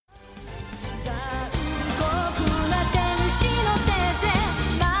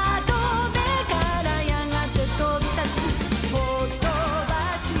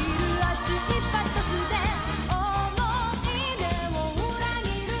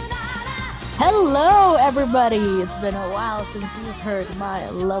Hello, everybody! It's been a while since you've heard my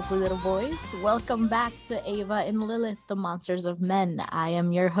lovely little voice. Welcome back to Ava and Lilith, the Monsters of Men. I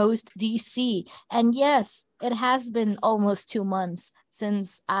am your host, DC. And yes, it has been almost 2 months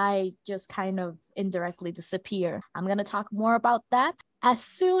since I just kind of indirectly disappear. I'm going to talk more about that as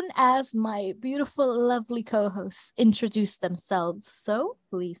soon as my beautiful, lovely co-hosts introduce themselves. So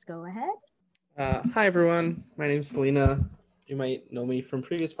please go ahead. Hi, everyone. My name's Selena. You might know me from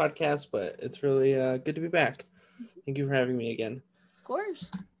previous podcasts, but it's really good to be back. Thank you for having me again. Of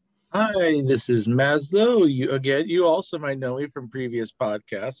course. Hi, this is Mazdo. You also might know me from previous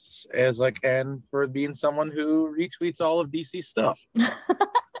podcasts and for being someone who retweets all of DC stuff.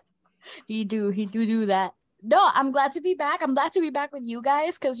 He do that. No, I'm glad to be back. I'm glad to be back with you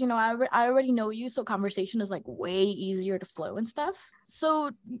guys because, I already know you, so conversation is like way easier to flow and stuff.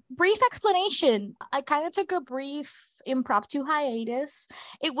 So brief explanation. I kind of took a brief impromptu hiatus.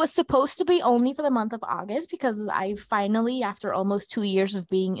 It was supposed to be only for the month of August because I finally, after almost 2 years of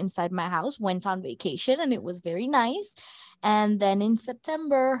being inside my house, went on vacation and it was very nice. And then in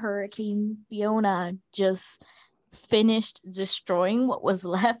September, Hurricane Fiona just finished destroying what was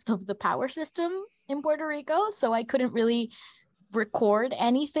left of the power system in Puerto Rico, so I couldn't really record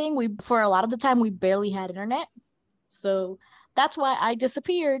anything. For a lot of the time we barely had internet, so that's why I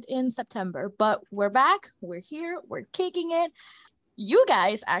disappeared in September. But we're back, we're here, we're kicking it. You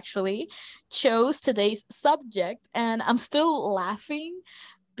guys actually chose today's subject, and I'm still laughing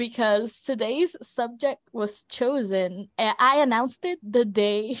because today's subject was chosen. I announced it the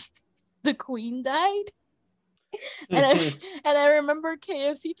day the Queen died. And I remember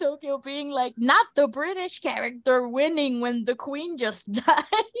KFC Tokyo being like, not the British character winning when the Queen just died.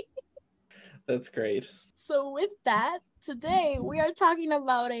 That's great. So with that, today we are talking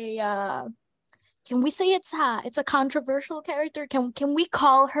about can we say it's a controversial character? Can we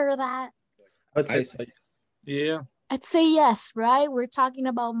call her that? I would say so. Yeah. I'd say yes, right? We're talking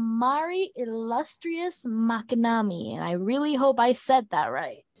about Mari Illustrious Makinami, and I really hope I said that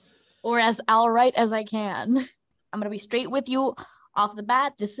right. Or as all right as I can. I'm going to be straight with you off the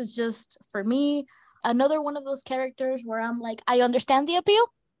bat. This is just, for me, another one of those characters where I'm like, I understand the appeal,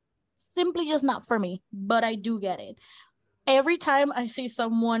 simply just not for me, but I do get it. Every time I see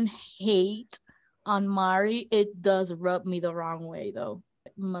someone hate on Mari, it does rub me the wrong way, though.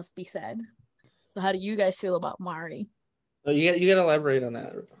 It must be said. So how do you guys feel about Mari? Oh, you got to elaborate on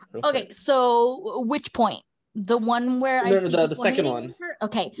that. Okay, so which point? The one where I see the second one.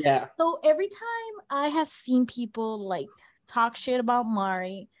 Okay. Yeah. So every time I have seen people like talk shit about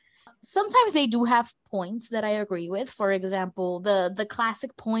Mari, sometimes they do have points that I agree with. For example, the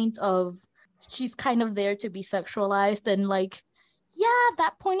classic point of she's kind of there to be sexualized, and like, yeah,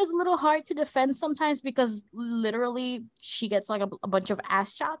 that point is a little hard to defend sometimes because literally she gets like a bunch of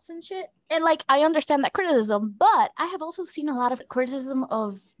ass shots and shit. And like, I understand that criticism, but I have also seen a lot of criticism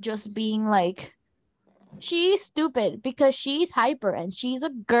of just being like, she's stupid because she's hyper and she's a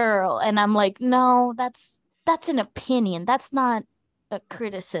girl. And I'm like, no, that's an opinion. That's not a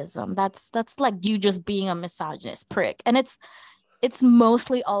criticism. That's like you just being a misogynist prick. And it's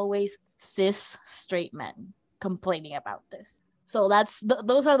mostly always cis straight men complaining about this. So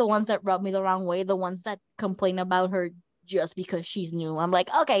those are the ones that rub me the wrong way. The ones that complain about her just because she's new. I'm like,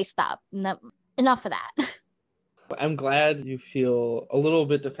 okay, stop. No, enough of that. I'm glad you feel a little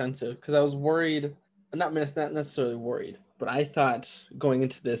bit defensive because I was worried. Not necessarily worried, but I thought going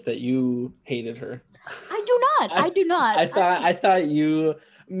into this that you hated her. I do not. I thought you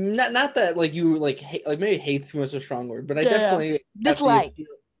not that like you like hate, like maybe hate's too much a strong word, but I definitely disliked.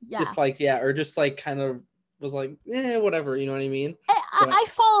 Disliked, yeah, or just like kind of was like, whatever, you know what I mean? I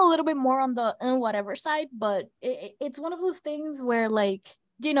fall a little bit more on the whatever side, but it's one of those things where like,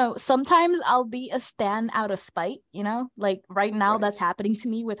 sometimes I'll be a stan out of spite, like right now that's happening to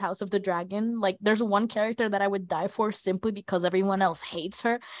me with House of the Dragon. Like there's one character that I would die for simply because everyone else hates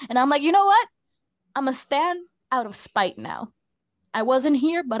her. And I'm like, you know what? I'm a stan out of spite now. I wasn't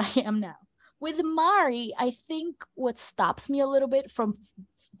here, but I am now. With Mari, I think what stops me a little bit from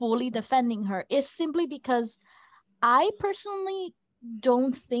fully defending her is simply because I personally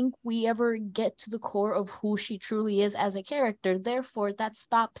don't think we ever get to the core of who she truly is as a character. Therefore, that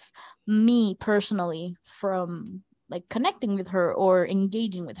stops me personally from like connecting with her or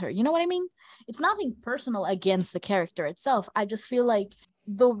engaging with her. You know what I mean? It's nothing personal against the character itself. I just feel like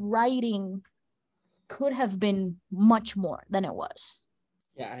the writing could have been much more than it was.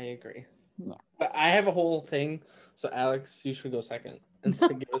 Yeah, I agree. Yeah. But I have a whole thing. So Alex, you should go second and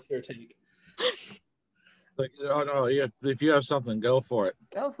give us your take. Like, oh no, yeah, if you have something, go for it.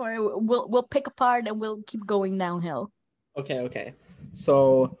 Go for it. We'll pick apart and we'll keep going downhill. Okay.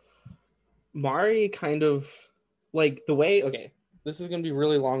 So Mari kind of like the way, okay, this is going to be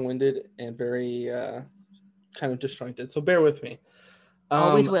really long-winded and very kind of disjointed, so bear with me.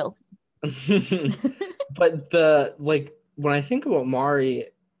 Always will. But when I think about Mari,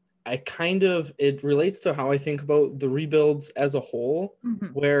 it relates to how I think about the rebuilds as a whole,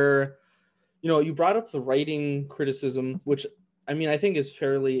 where, you brought up the writing criticism, which I mean, I think is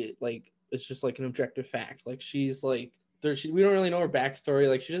fairly like, it's just like an objective fact. Like she's like, we don't really know her backstory.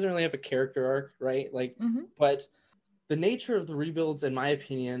 Like she doesn't really have a character arc, right? Like, but the nature of the rebuilds, in my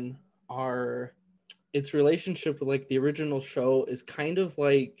opinion, are its relationship with like the original show is kind of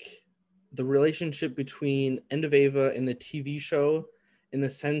like the relationship between End of Ava and the TV show, in the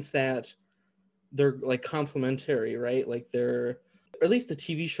sense that they're like complementary, right? Like or at least the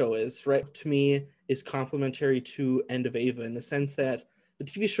TV show is, right? To me, is complementary to End of Ava, in the sense that the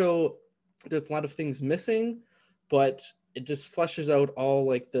TV show, there's a lot of things missing, but it just fleshes out all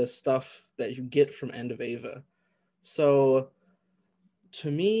like the stuff that you get from End of Ava. So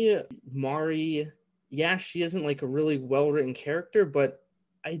to me, Mari, yeah, she isn't like a really well-written character, but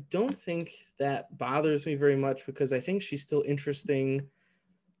I don't think that bothers me very much, because I think she's still interesting,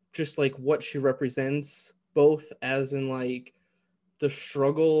 just like what she represents, both as in like the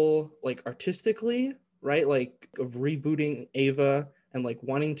struggle, like artistically, right? Like of rebooting Ava and like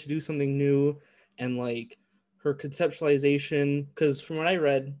wanting to do something new, and like her conceptualization. Because from what I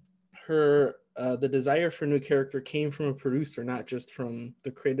read, her the desire for a new character came from a producer, not just from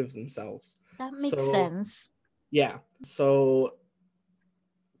the creatives themselves. That makes sense. Yeah. So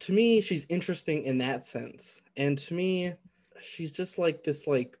to me, she's interesting in that sense. And to me, she's just like this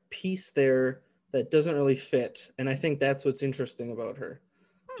like piece there that doesn't really fit. And I think that's what's interesting about her.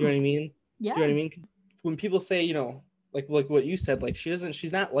 Do you know what I mean? Yeah. Do you know what I mean? When people say, like what you said, like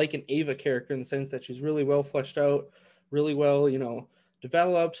she's not like an Ava character in the sense that she's really well fleshed out, really well,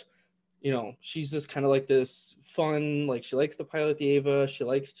 developed. She's just kind of like this fun, like she likes to pilot the Ava. She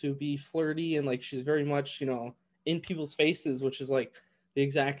likes to be flirty, and like she's very much, in people's faces, which is like the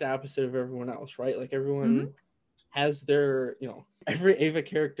exact opposite of everyone else, right? Like everyone has their, every Ava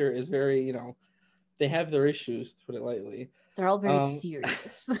character is very, they have their issues, to put it lightly. They're all very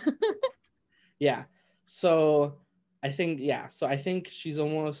serious. Yeah. So I think she's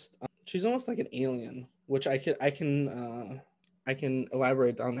almost like an alien, which I can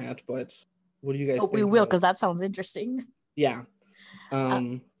elaborate on that, but what do you guys think? We will, because that sounds interesting. Yeah.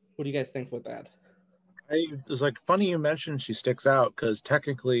 What do you guys think about that? It's like funny you mentioned she sticks out, because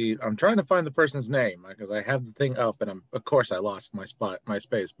technically I'm trying to find the person's name, because I have the thing up, and of course I lost my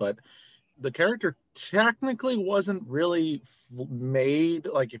space, but the character technically wasn't really made,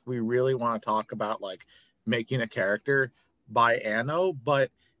 like if we really want to talk about like making a character, by Anno, but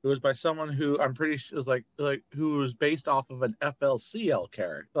it was by someone who I'm pretty sure was like who was based off of an FLCL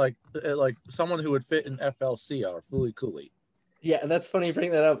character, like someone who would fit in FLCL or Fooly Cooley. Yeah, that's funny you bring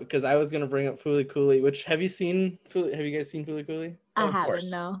that up, because I was gonna bring up Fooly Cooley. Which have you guys seen Fooly Cooley? I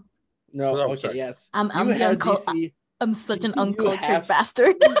haven't. No. Okay. Sorry. Yes. I'm such an uncultured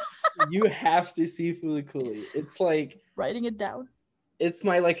bastard. You have to see Fooly Cooley. It's like writing it down. It's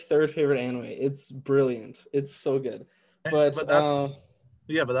my like third favorite anime. It's brilliant. It's so good. But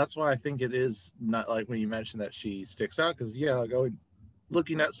that's why I think it is not like when you mentioned that she sticks out, because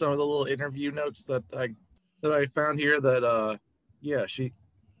looking at some of the little interview notes that I found here, that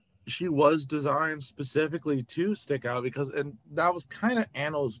she was designed specifically to stick out, and that was kind of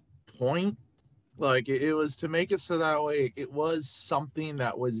Anno's point. Like it was to make it so that way it was something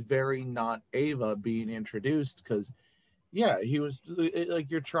that was very not Ava being introduced, because he was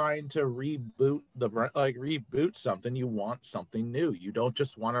like, you're trying to reboot something. You want something new. You don't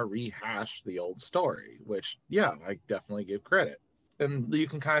just want to rehash the old story, which I definitely give credit. And you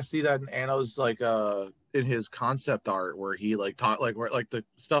can kind of see that in Anno's in his concept art, where he taught where the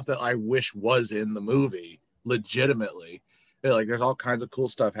stuff that I wish was in the movie legitimately. There's all kinds of cool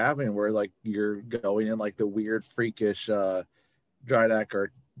stuff happening where you're going in the weird freakish Drydak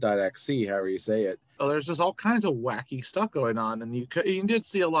or Didac C, however you say it. Oh, there's just all kinds of wacky stuff going on, and you did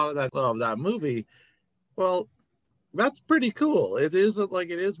see a lot of that movie. Well, that's pretty cool. It is it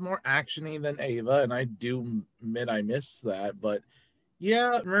is more actiony than Ava, and I do admit I missed that. But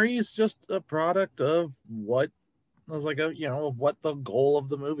Marie's just a product of what was of what the goal of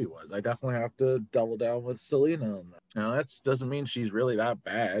the movie was. I definitely have to double down with Selena on that. That doesn't mean she's really that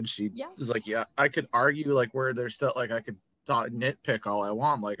bad. She is I could argue where there's still I could nitpick all I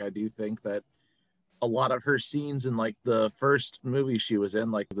want. I do think that a lot of her scenes in the first movie she was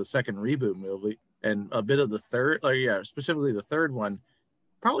in, the second reboot movie, and a bit of the third, specifically the third one,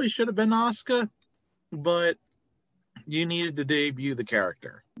 probably should have been Asuka, but you needed to debut the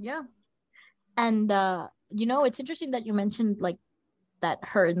character. Yeah. And it's interesting that you mentioned like that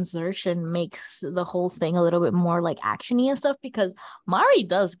her insertion makes the whole thing a little bit more like actiony and stuff, because Mari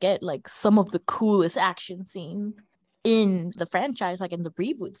does get like some of the coolest action scenes in the franchise, like in the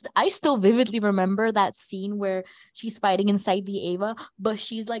reboots. I still vividly remember that scene where she's fighting inside the Ava, but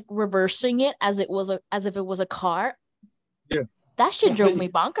she's like reversing it as if it was a car. Yeah. That shit drove me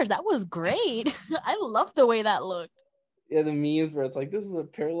bonkers. That was great. I love the way that looked. Yeah, the memes where it's like, this is a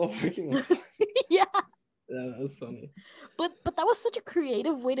parallel freaking. Yeah. Yeah, that was funny. But that was such a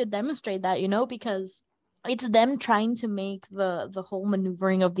creative way to demonstrate that, because it's them trying to make the whole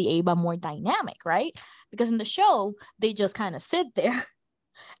maneuvering of the Aba more dynamic, right? Because in the show, they just kind of sit there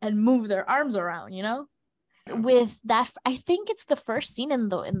and move their arms around, With that, I think it's the first scene in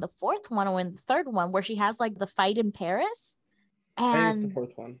the fourth one or in the third one where she has like the fight in Paris. And I think it's the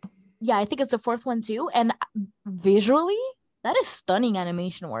fourth one. Yeah, I think it's the fourth one too. And visually, that is stunning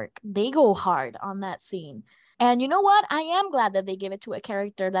animation work. They go hard on that scene. And you know what? I am glad that they give it to a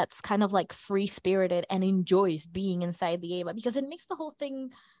character that's kind of like free-spirited and enjoys being inside the Ava, because it makes the whole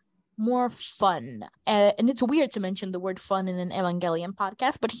thing more fun. And it's weird to mention the word fun in an Evangelion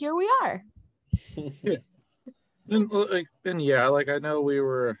podcast, but here we are. Yeah. And yeah, like I know we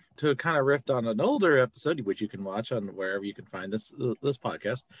were to kind of riff on an older episode, which you can watch on wherever you can find this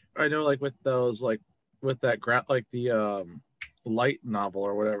podcast. I know, like with those, like with that like the light novel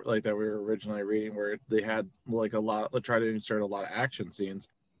or whatever, like that we were originally reading, where they had like they try to insert a lot of action scenes.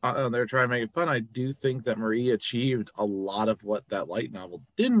 They're trying to make it fun. I do think that Marie achieved a lot of what that light novel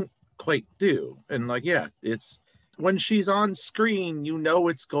didn't quite do. And like, yeah, it's when she's on screen,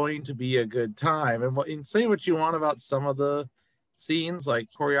 it's going to be a good time. And say what you want about some of the scenes, like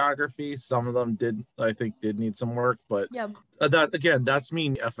choreography, some of them did need some work, but yeah, that's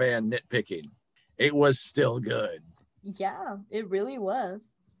me, a fan, nitpicking. It was still good. Yeah, it really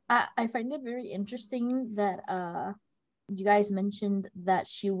was. I find it very interesting that you guys mentioned that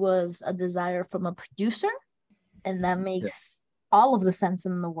she was a desire from a producer, and that makes all of the sense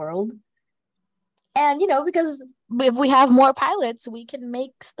in the world. And because if we have more pilots, we can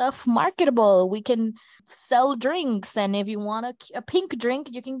make stuff marketable. We can sell drinks, and if you want a pink drink,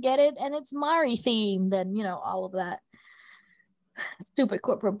 you can get it, and it's Mari themed, and all of that stupid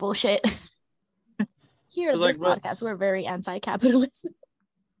corporate bullshit. Here at this podcast, we're very anti-capitalist.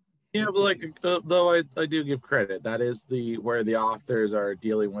 Yeah, but like, though I do give credit, that is where the authors are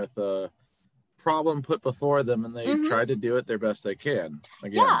dealing with a problem put before them, and they try to do it their best they can.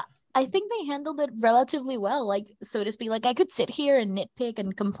 Again. Yeah, I think they handled it relatively well, like, so to speak. Like, I could sit here and nitpick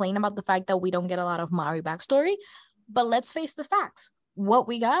and complain about the fact that we don't get a lot of Mari backstory, but let's face the facts. What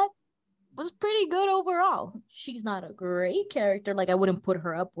we got was pretty good overall. She's not a great character. Like, I wouldn't put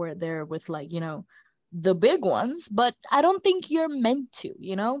her up there with, like, the big ones, but I don't think you're meant to,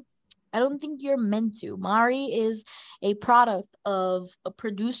 I don't think you're meant to. Mari is a product of a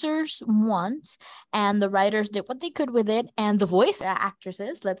producer's want, and the writers did what they could with it, and the voice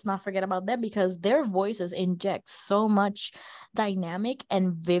actresses, let's not forget about them, because their voices inject so much dynamic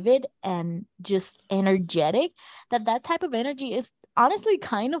and vivid and just energetic that type of energy is honestly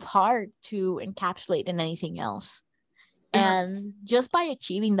kind of hard to encapsulate in anything else. And just by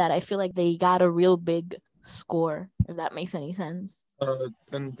achieving that, I feel like they got a real big score, if that makes any sense.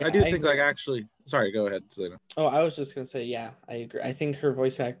 And yeah, I do think, like, actually, sorry, go ahead, Selena. Oh, I was just gonna say, yeah, I agree. I think her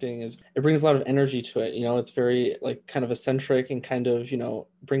voice acting it brings a lot of energy to it. It's very like kind of eccentric and kind of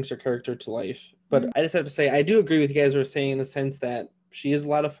brings her character to life. But I just have to say, I do agree with you guys were saying in the sense that she is a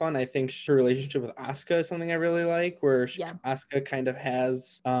lot of fun. I think her relationship with Asuka is something I really like, where Asuka kind of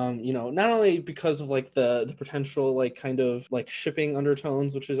has, not only because of like the potential like kind of like shipping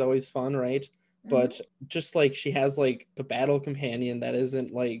undertones, which is always fun, right? But just like she has like a battle companion that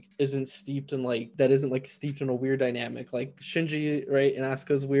isn't steeped in a weird dynamic, like Shinji, right, and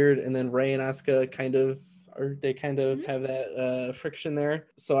Asuka's weird, and then Rei and Asuka kind of have that friction there.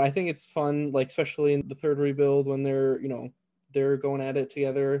 So I think it's fun, like especially in the third rebuild when they're going at it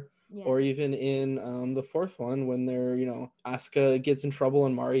together. Yeah. Or even in the fourth one when they're Asuka gets in trouble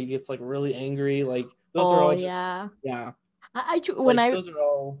and Mari gets like really angry, like those are all just those are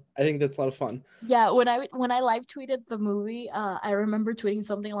all, I think that's a lot of fun. Yeah, when I live tweeted the movie, I remember tweeting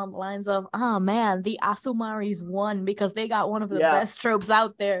something along the lines of, "Oh man, the Asumaris won because they got one of the best tropes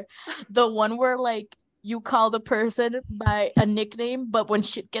out there, the one where like you call the person by a nickname, but when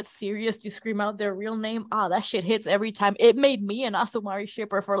shit gets serious, you scream out their real name. That shit hits every time. It made me an Asumari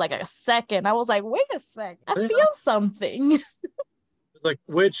shipper for like a second. I was like, wait a sec, I feel something." Like,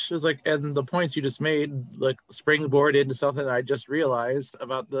 which is like, and the points you just made like springboard into something I just realized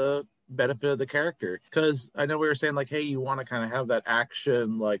about the benefit of the character. Because I know we were saying, like, hey, you want to kind of have that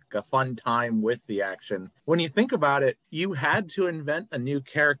action, like a fun time with the action. When you think about it, you had to invent a new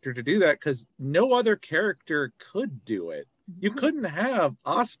character to do that because no other character could do it. You couldn't have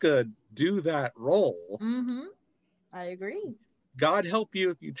Asuka do that role. Mm-hmm. I agree. God help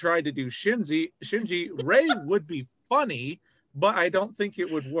you if you tried to do Shinji. Rei would be funny, but I don't think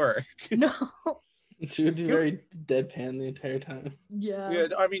it would work. No. She would be very deadpan the entire time. Yeah.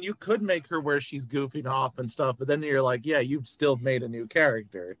 I mean, you could make her where she's goofing off and stuff, but then you're like, yeah, you've still made a new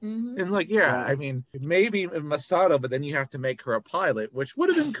character. Mm-hmm. And like, yeah, I mean, maybe Masato, but then you have to make her a pilot, which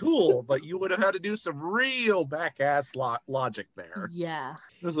would have been cool, but you would have had to do some real back-ass logic there. Yeah.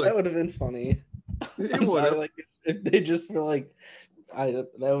 Like, that would have been funny. It would have. Like, if they just were like, that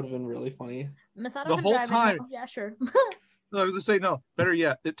would have been really funny. Masato The whole time. Yeah, sure. I was gonna say no. Better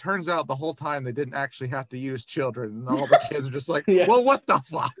yet, it turns out the whole time they didn't actually have to use children, and all the kids are just like, Yeah. "Well, what the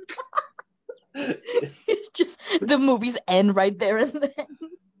fuck?" It's just the movies end right there and then.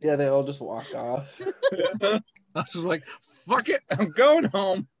 Yeah, they all just walk off. I was just like, "Fuck it, I'm going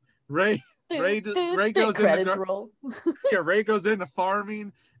home." Ray goes credits into roll. yeah, Ray goes into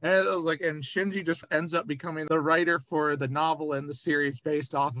farming, and and Shinji just ends up becoming the writer for the novel and the series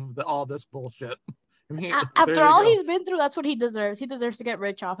based off of all this bullshit. I mean, After all he's been through, that's what he deserves. He deserves to get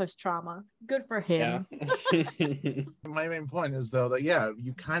rich off his trauma. Good for him. Yeah. My main point is though that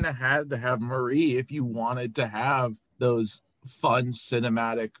you kind of had to have Marie if you wanted to have those fun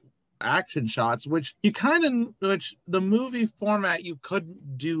cinematic action shots, which the movie format you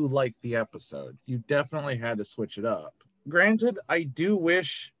couldn't do like the episode. You definitely had to switch it up. Granted, I do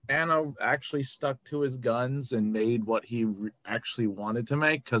wish Anno actually stuck to his guns and made what he actually wanted to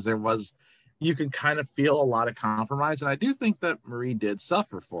make, because you can kind of feel a lot of compromise. And I do think that Marie did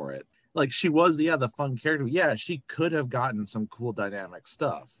suffer for it. Like, she was, the fun character. Yeah, she could have gotten some cool dynamic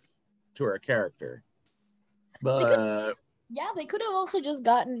stuff to her character. But they could have also just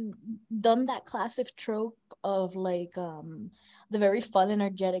done that classic trope of like the very fun,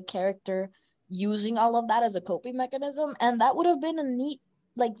 energetic character using all of that as a coping mechanism. And that would have been a neat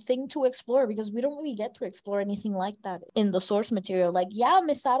thing to explore, because we don't really get to explore anything like that in the source material. Like, yeah,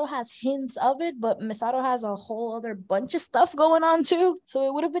 Misato has hints of it, but Misato has a whole other bunch of stuff going on too. So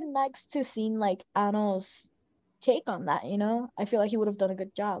it would have been nice to see Anno's take on that, I feel like he would have done a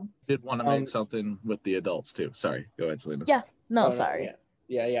good job. Did want to make something with the adults too. Sorry, go ahead, Selena. Yeah, sorry.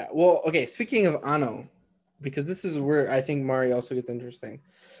 Yeah. Well, okay, speaking of Anno, because this is where I think Mari also gets interesting.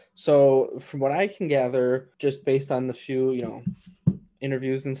 So from what I can gather, just based on the few,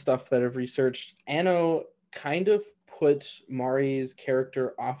 interviews and stuff that I've researched, Anno kind of put Mari's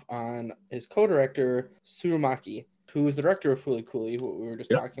character off on his co-director, Tsurumaki, who is the director of Fooly Cooly, what we were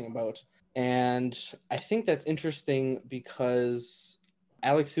just talking about. And I think that's interesting because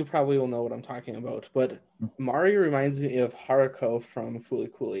Alex, you probably will know what I'm talking about, but Mari reminds me of Haruko from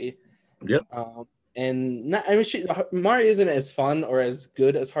Fooly Cooly. Yep. Mari isn't as fun or as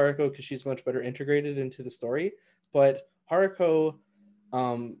good as Haruko because she's much better integrated into the story, but Haruko,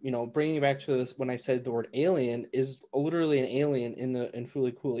 bringing it back to this, when I said the word alien, is literally an alien in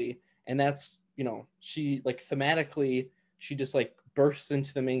Fooly Cooly, and that's, she thematically, she just bursts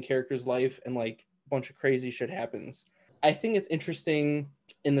into the main character's life and a bunch of crazy shit happens. I think it's interesting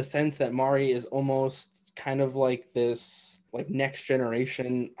in the sense that Mari is almost kind of like this next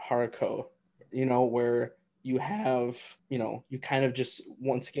generation Haruko, where you have, you kind of just,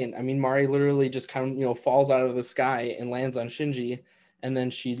 once again, I mean, Mari literally just kind of, falls out of the sky and lands on Shinji. And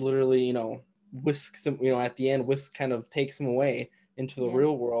then she literally, whisks him, at the end, kind of takes him away into the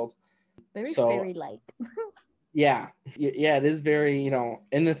real world. Very fairy-like. Yeah, it is very,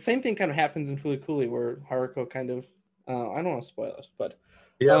 and the same thing kind of happens in Fooly Cooly, where Haruko kind of, I don't want to spoil it, but.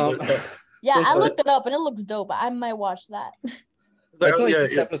 I looked it up and it looks dope. I might watch that. It's only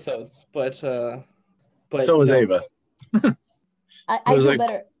 6 episodes, but so is Ava.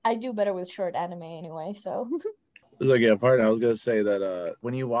 I do better with short anime anyway, so. I was gonna say that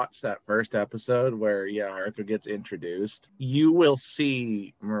when you watch that first episode where Haruko gets introduced, you will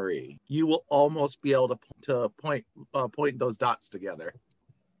see Marie. You will almost be able to point those dots together.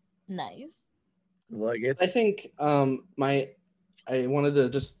 Nice. I think I wanted to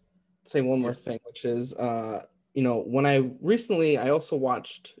just say one more thing, which is when I also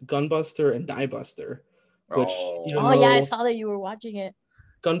watched Gunbuster and Diebuster, which I saw that you were watching it.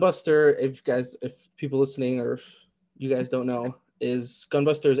 Gunbuster, if people listening or if you guys don't know, is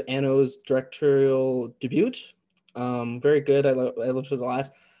Gunbuster's Anno's directorial debut. Very good. I loved it a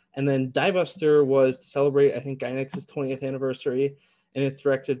lot. And then Diebuster was to celebrate, I think, Gainax's 20th anniversary, and it's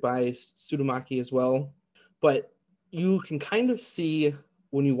directed by Tsurumaki as well. But you can kind of see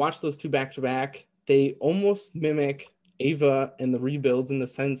when you watch those two back to back, they almost mimic Ava and the Rebuilds in the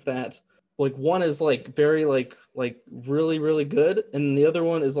sense that like one is like very like really really good, and the other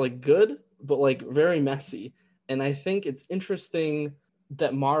one is like good but like very messy. And I think it's interesting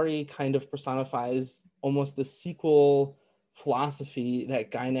that Mari kind of personifies almost the sequel philosophy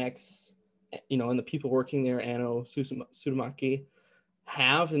that Gainax, and the people working there, Anno Tsurumaki,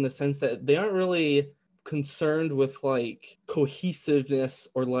 have, in the sense that they aren't really concerned with like cohesiveness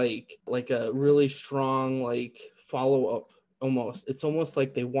or like a really strong like follow up. Almost, it's almost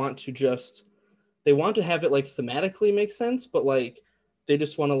like they want to have it like thematically make sense, but like they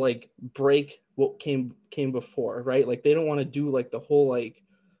just want to like break what came before, right? Like they don't want to do like the whole like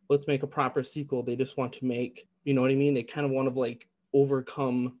let's make a proper sequel. They just want to make, you know what I mean? They kind of want to like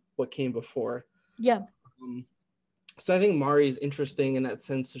overcome what came before. Yeah. So I think Mari is interesting in that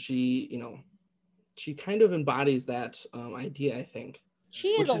sense. She kind of embodies that idea, I think. She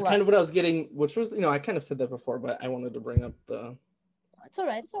is, which is kind of what I was getting, which was, I kind of said that before, but I wanted to bring up the It's all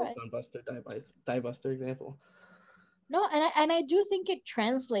right. Gunbuster Diebuster example. No, and I do think it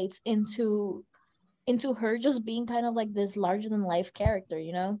translates into her just being kind of like this larger than life character,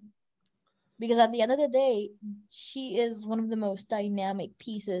 because at the end of the day, she is one of the most dynamic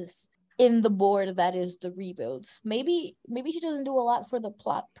pieces in the board that is the Rebuilds. Maybe she doesn't do a lot for the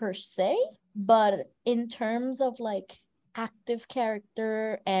plot per se, but in terms of like active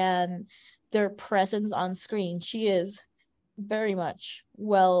character and their presence on screen, she is very much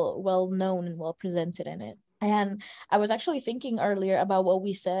well known and well presented in it. And I was actually thinking earlier about what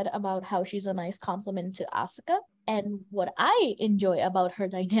we said about how she's a nice compliment to Asuka. And what I enjoy about her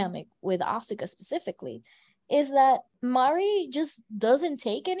dynamic with Asuka specifically is that Mari just doesn't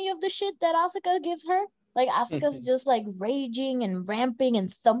take any of the shit that Asuka gives her. Like Asuka's just like raging and ramping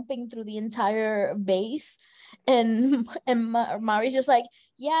and thumping through the entire base. And Mari's just like,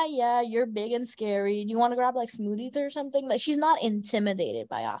 yeah, you're big and scary. Do you want to grab like smoothies or something? Like she's not intimidated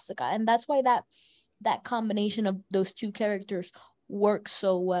by Asuka. And that's why that combination of those two characters works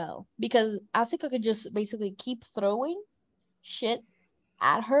so well. Because Asuka could just basically keep throwing shit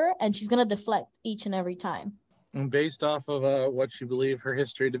at her and she's gonna deflect each and every time. And based off of what you believe her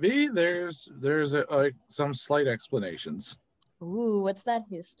history to be, there's some slight explanations. Ooh, what's that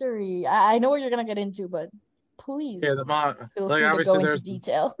history? I know what you're gonna get into, but please, feel free to go into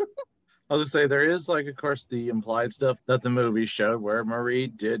detail. I'll just say there is, like, of course, the implied stuff that the movie showed where Marie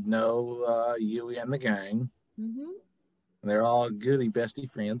did know Yui and the gang. Mm-hmm. They're all goody bestie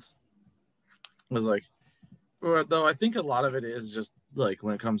friends. It was like, though I think a lot of it is just like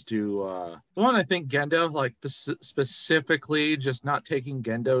when it comes to one, I think Gendo, like specifically just not taking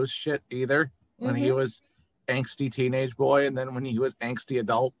Gendo's shit either when he was angsty teenage boy, and then when he was angsty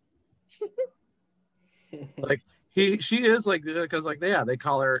adult. Like she is like, because like they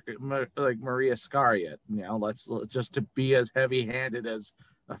call her like Maria Scariot, let's just to be as heavy handed as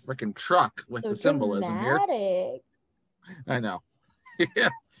a freaking truck with the symbolism dramatic here. I know. Yeah.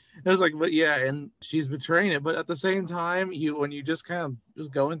 It was like, but yeah, and she's betraying it, but at the same time, when you just kind of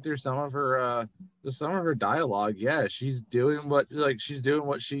just going through some of her dialogue, yeah, she's doing what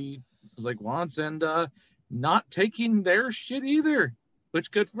she was like wants, and not taking their shit either, which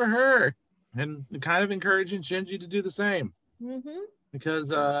good for her, and kind of encouraging Shinji to do the same.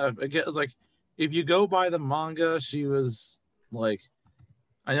 Because again, it's like if you go by the manga, she was like,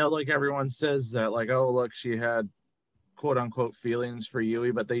 I know like everyone says that like, oh look, she had quote unquote feelings for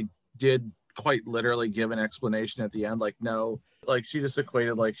Yui, but they did quite literally give an explanation at the end. Like, no, like she just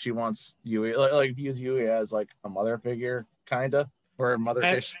equated like she wants Yui, like views Yui as like a mother figure, kind of, or a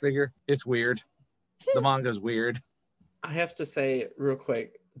mother-ish figure. It's weird. The manga's weird. I have to say real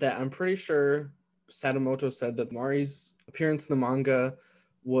quick that I'm pretty sure Sadamoto said that Mari's appearance in the manga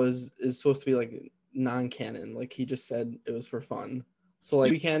is supposed to be like non-canon. Like he just said it was for fun. So like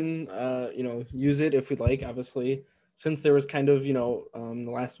we can use it if we'd like, obviously, since there was kind of, the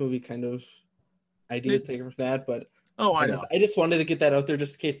last movie kind of ideas taken from that, but I know. I just wanted to get that out there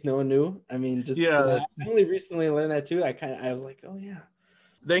just in case no one knew. I mean, just because I only recently learned that too. I was like, oh yeah.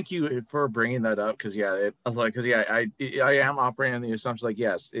 Thank you for bringing that up, because I am operating on the assumption like,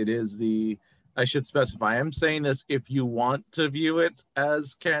 yes, it is I should specify. I'm saying this if you want to view it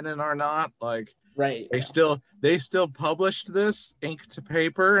as canon or not, like. Right. They still published this ink to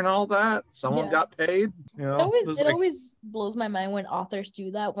paper and all that. Someone got paid. It always blows my mind when authors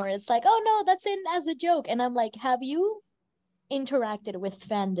do that, where it's like, oh no, that's in as a joke. And I'm like, have you interacted with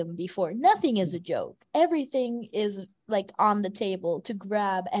fandom before? Nothing is a joke. Everything is like on the table to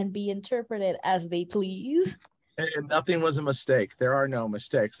grab and be interpreted as they please. And nothing was a mistake. There are no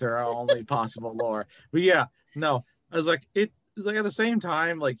mistakes. There are only possible lore. But yeah, no. I was like, it's like at the same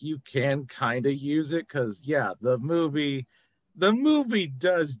time, like you can kind of use it because yeah, the movie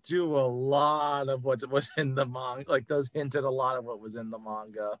does do a lot of what was in the manga, like does hint at a lot of what was in the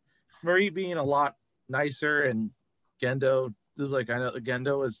manga. Marie being a lot nicer, and Gendo is like, I know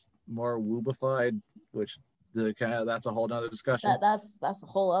Gendo is more woobified, which the kind of that's a whole nother discussion. That's a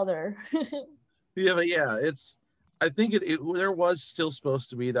whole other. Yeah, but yeah, it's. I think it there was still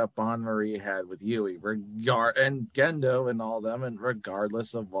supposed to be that bond Marie had with Yui, and Gendo and all them, and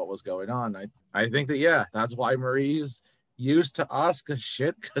regardless of what was going on, I think that yeah, that's why Marie's used to Asuka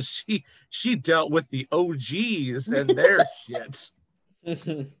shit because she dealt with the OGs and their shit.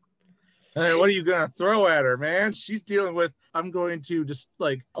 Hey, what are you gonna throw at her, man? She's dealing with, I'm going to just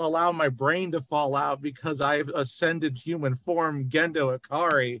like allow my brain to fall out because I've ascended human form, Gendo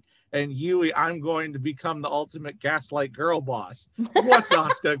Ikari, and Yui, I'm going to become the ultimate gaslight girl boss. What's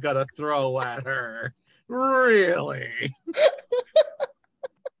Asuka gonna throw at her? Really?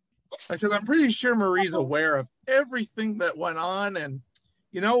 Because I'm pretty sure Marie's aware of everything that went on, and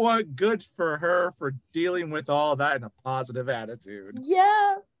you know what? Good for her for dealing with all that in a positive attitude.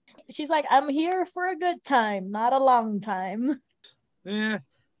 Yeah. She's like, I'm here for a good time, not a long time. Yeah.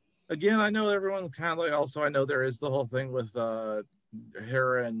 Again, I know everyone kind of like, also I know there is the whole thing with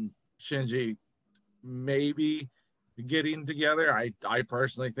her and Shinji maybe getting together. I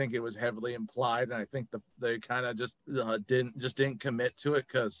personally think it was heavily implied, and I think they kind of just didn't commit to it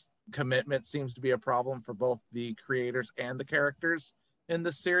because commitment seems to be a problem for both the creators and the characters in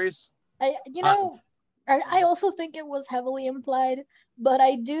this series. I also think it was heavily implied, but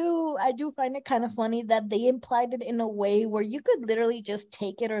I do find it kind of funny that they implied it in a way where you could literally just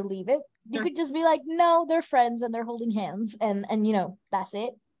take it or leave it. You could just be like, no, they're friends and they're holding hands, and that's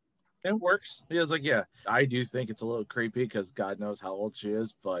it. It works. He was like, yeah, I do think it's a little creepy because God knows how old she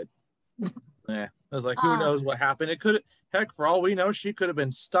is, but yeah, I was like, who knows what happened? It could, heck, for all we know, she could have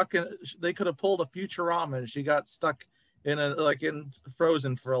been stuck in. They could have pulled a Futurama and she got stuck in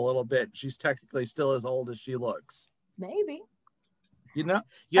frozen for a little bit. She's technically still as old as she looks. Maybe. You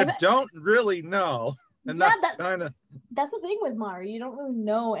don't really know. And yeah, that's the thing with Mari. You don't really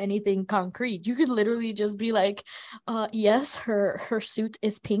know anything concrete. You could literally just be like, yes, her suit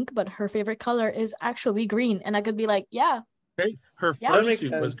is pink, but her favorite color is actually green. And I could be like, yeah. Hey, her first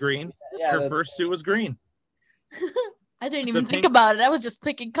suit was green. Yeah, her first suit was green. I didn't even think about it. I was just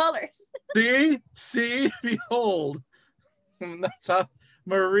picking colors. See, behold. That's how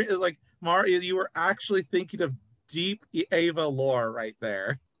Marie is like, Mario, you were actually thinking of deep Ava lore right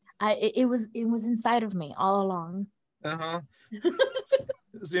there. It was inside of me all along. And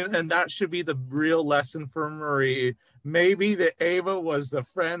that should be the real lesson for Marie. Maybe the Ava was the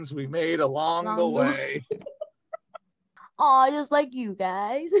friends we made along the way. Oh, just like you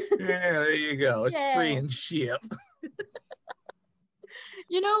guys. Yeah, there you go. It's free and ship.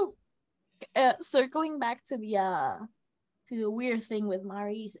 Circling back to the weird thing with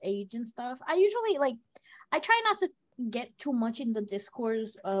Mari's age and stuff, I try not to get too much in the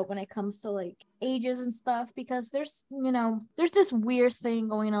discourse when it comes to like ages and stuff, because there's this weird thing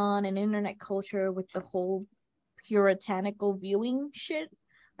going on in internet culture with the whole puritanical viewing shit.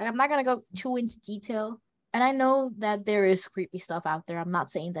 Like, I'm not gonna go too into detail, and I know that there is creepy stuff out there. I'm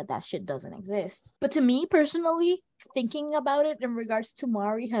not saying that shit doesn't exist, but to me personally, thinking about it in regards to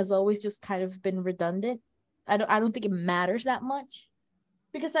Mari has always just kind of been redundant. I don't think it matters that much,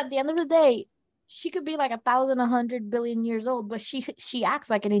 because at the end of the day, she could be like 1,000, 100 billion years old, but she acts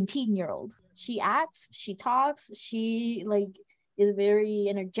like an 18-year-old. She acts, she talks, she like is very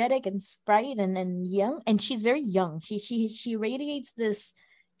energetic and sprite and young, and she's very young. She radiates this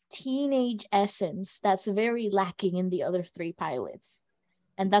teenage essence that's very lacking in the other three pilots,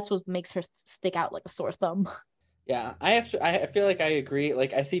 and that's what makes her stick out like a sore thumb. Yeah, I feel like I agree.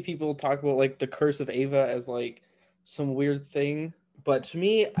 Like, I see people talk about like the curse of Ava as like some weird thing. But to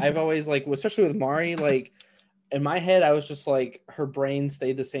me, I've always like, especially with Mari, like in my head, I was just like, her brain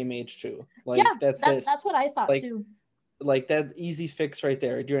stayed the same age too. Like, that's what I thought too. Like that easy fix right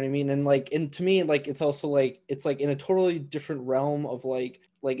there. Do you know what I mean? And to me, like, it's also like, it's like in a totally different realm of like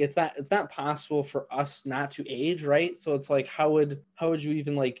it's not possible for us not to age, right? So it's like, how would you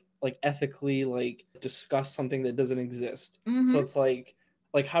even like ethically like discuss something that doesn't exist? Mm-hmm. So it's like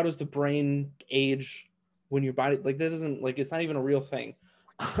how does the brain age when your body, like, that doesn't, like, it's not even a real thing.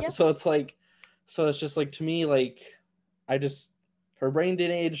 Yep. So it's just like, to me, like, her brain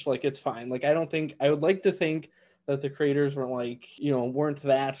didn't age, like, it's fine. Like, I would like to think that the creators weren't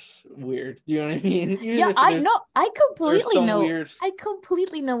that weird. Do you know what I mean? I know. I completely know. Weird. I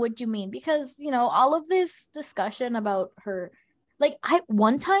completely know what you mean, because all of this discussion about her, Like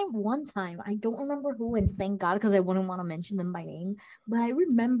one time, I don't remember who, and thank God, because I wouldn't want to mention them by name, but I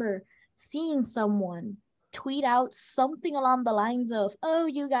remember seeing someone tweet out something along the lines of, "Oh,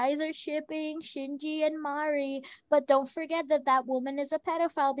 you guys are shipping Shinji and Mari, but don't forget that that woman is a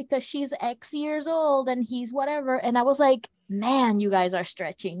pedophile because she's X years old and he's whatever." And I was like, man, you guys are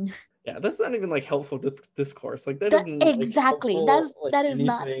stretching. Yeah, that's not even like helpful discourse. Like that That isn't like exactly. helpful, like That is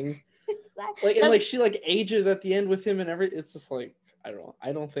not anything. exactly. Like, and like she like ages at the end with him and everything. It's just like, I don't know.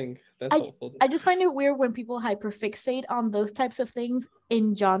 I don't think that's helpful. I just find it weird when people hyperfixate on those types of things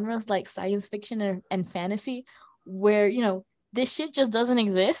in genres like science fiction and fantasy, where, you know, this shit just doesn't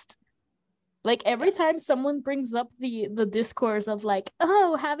exist. Like every time someone brings up the discourse of like,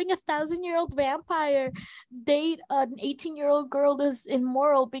 oh, having 1,000-year-old vampire date an 18-year-old girl is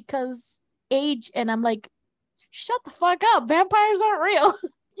immoral because age, and I'm like, shut the fuck up. Vampires aren't real.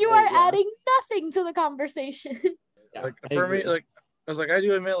 You are adding nothing to the conversation. Yeah, like for me, like I was like, I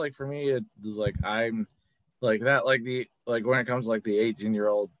do admit, like for me, it is like I'm like that, like the like when it comes to like the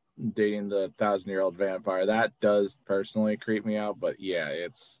 18-year-old dating the 1,000-year-old vampire, that does personally creep me out. But yeah,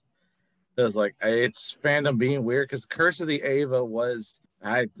 it's like it's fandom being weird because Curse of the Ava was.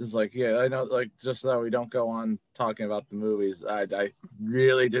 I was like, yeah, I know, like just so that we don't go on talking about the movies, I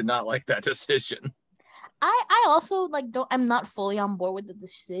really did not like that decision. I also like don't I'm not fully on board with the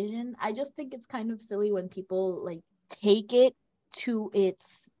decision. I just think it's kind of silly when people like take it to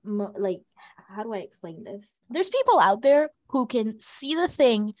its like, how do I explain this? There's people out there who can see the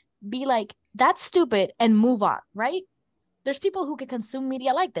thing, be like, that's stupid, and move on, right? There's people who can consume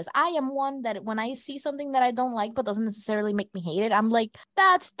media like this. I am one that when I see something that I don't like but doesn't necessarily make me hate it, I'm like,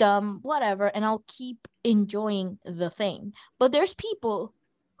 that's dumb, whatever, and I'll keep enjoying the thing. But there's people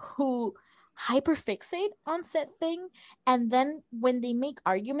who hyperfixate on said thing, and then when they make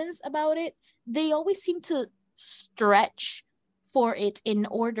arguments about it, they always seem to stretch for it in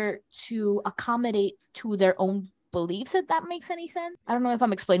order to accommodate to their own beliefs, if that makes any sense. I don't know if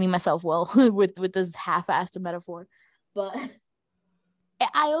I'm explaining myself well with this half-assed metaphor, but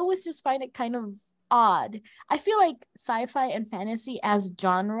I always just find it kind of odd. I feel like sci-fi and fantasy as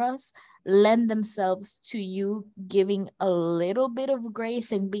genres lend themselves to you giving a little bit of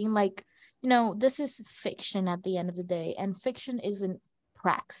grace and being like, you know, this is fiction at the end of the day, and fiction isn't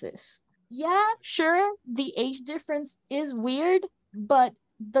praxis. Yeah, sure, the age difference is weird, but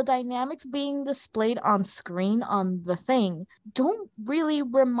the dynamics being displayed on screen on the thing don't really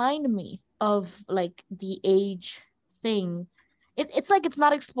remind me of like the age thing. It's like it's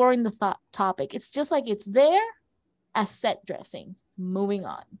not exploring the topic. It's just like it's there as set dressing. Moving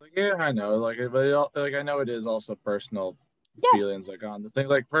on. Like, yeah, I know, like, but like I know it is also personal feelings like on the thing.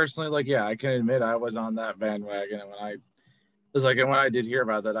 Like personally, like yeah, I can admit I was on that bandwagon, and when I was like, and when I did hear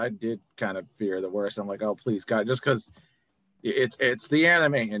about that, I did kind of fear the worst. I'm like, oh please God, just because it's the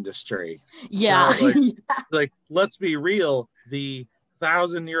anime industry. Yeah. Like, like let's be real, the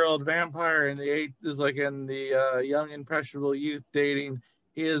 1,000-year-old vampire in the is like in the young impressionable youth dating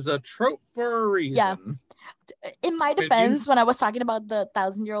is a trope for a reason. Yeah. In my defense, when I was talking about the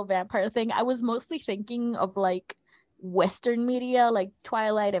 1,000-year-old vampire thing, I was mostly thinking of like Western media, like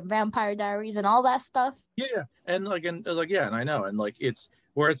Twilight and Vampire Diaries and all that stuff. Yeah, and like, and like, yeah, and I know, and like, it's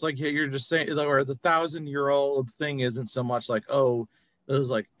where it's like, yeah, you're just saying, or the 1,000-year-old thing isn't so much like, oh, it was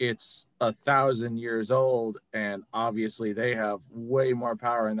like it's 1,000 years old, and obviously they have way more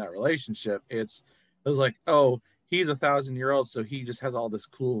power in that relationship. It was like, oh, he's 1,000-year-old, so he just has all this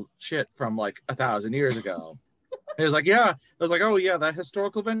cool shit from like 1,000 years ago. It was like, yeah, it was like, oh yeah, that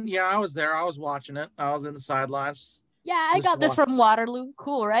historical event. Yeah, I was there. I was watching it. I was in the sidelines. Yeah, I got this from Waterloo.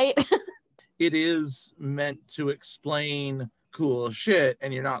 Cool, right? It is meant to explain cool shit,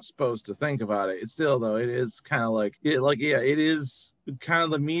 and you're not supposed to think about it. It's still, though, it is kind of like it, like, yeah, it is kind of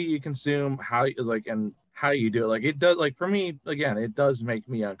the media you consume, how is like, and how you do it. Like it does, like for me, again, it does make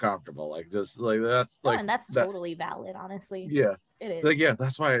me uncomfortable. Like just like that's like, and that's totally valid, honestly. Yeah, it is. Like yeah,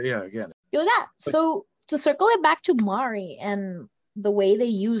 that's why. Yeah, again. Yo, that. So to circle it back to Mari and the way they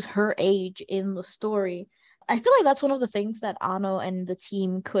use her age in the story, I feel like that's one of the things that Ano and the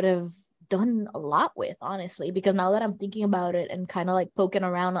team could have done a lot with, honestly, because now that I'm thinking about it and kind of like poking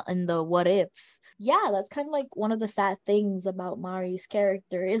around in the what ifs, yeah, that's kind of like one of the sad things about Mari's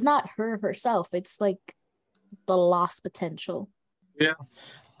character is not her herself. It's like the lost potential. Yeah.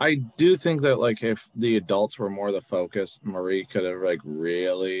 I do think that like if the adults were more the focus, Marie could have like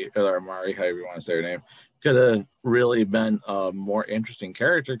really, or Mari, however you want to say her name, could have really been a more interesting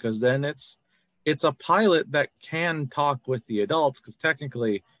character, because then it's a pilot that can talk with the adults, because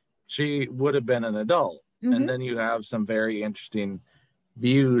technically she would have been an adult. Mm-hmm. And then you have some very interesting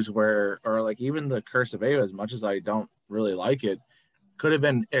views where, or like even the Curse of Ava, as much as I don't really like it, could have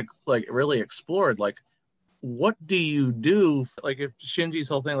been like really explored. Like, what do you do? Like, if Shinji's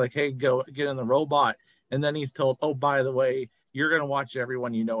whole thing, like, hey, go get in the robot, and then he's told, oh, by the way, you're gonna watch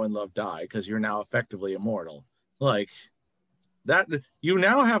everyone you know and love die because you're now effectively immortal. Like that, you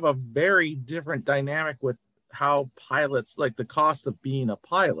now have a very different dynamic with how pilots, like the cost of being a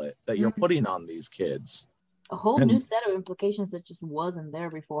pilot that you're putting on these kids. A whole new set of implications that just wasn't there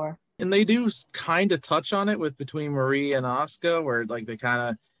before. And they do kind of touch on it with between Marie and Asuka, where like they kind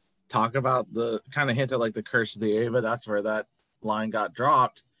of talk about the kind of hint at like the curse of the Ava. That's where that line got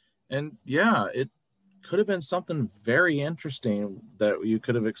dropped. And yeah, it could have been something very interesting that you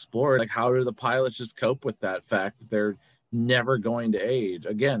could have explored. Like, how do the pilots just cope with that fact that they're never going to age?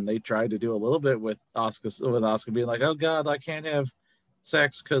 Again, they tried to do a little bit with Asuka being like, oh God, I can't have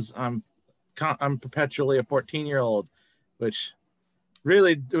sex because I'm perpetually a 14-year-old, which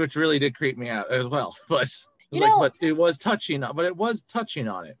really did creep me out as well. But but it was touching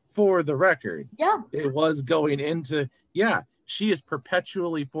on it for the record. Yeah, it was going into, yeah, she is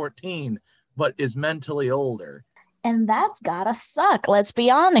perpetually 14 but is mentally older, and that's gotta suck. Let's be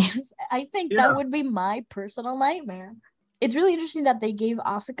honest. I think that would be my personal nightmare. It's really interesting that they gave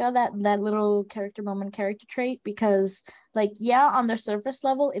Asuka that little character trait, because like, yeah, on the surface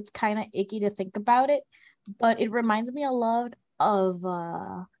level it's kind of icky to think about it, but it reminds me a lot of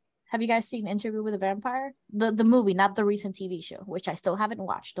have you guys seen Interview with a Vampire? The movie, not the recent TV show, which I still haven't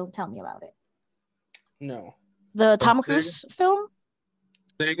watched. Don't tell me about it. No. The Tom Cruise film?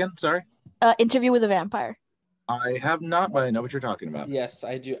 Say again, sorry. Interview with a Vampire. I have not, but I know what you're talking about. Yes,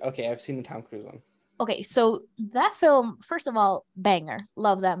 I do. Okay, I've seen the Tom Cruise one. Okay, so that film, first of all, banger.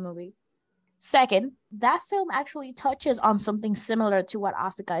 Love that movie. Second, that film actually touches on something similar to what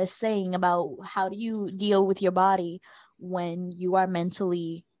Asuka is saying about how do you deal with your body when you are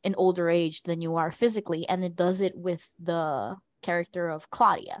mentally an older age than you are physically, and it does it with the character of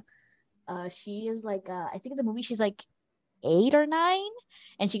Claudia. She is like, I think in the movie she's like 8 or 9,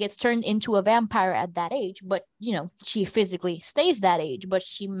 and she gets turned into a vampire at that age, but she physically stays that age, but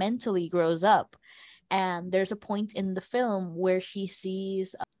she mentally grows up. And there's a point in the film where she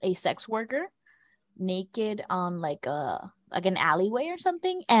sees a sex worker naked on like an alleyway or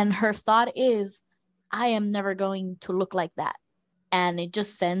something, and her thought is, I am never going to look like that. And it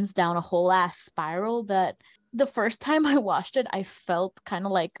just sends down a whole ass spiral that the first time I watched it, I felt kind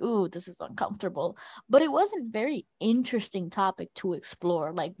of like, ooh, this is uncomfortable. But it was a very interesting topic to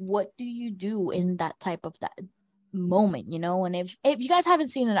explore. Like, what do you do in that type of that moment, And if you guys haven't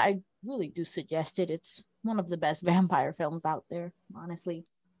seen it, I really do suggest it. It's one of the best vampire films out there, honestly.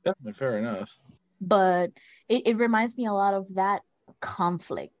 Definitely, fair enough. But it reminds me a lot of that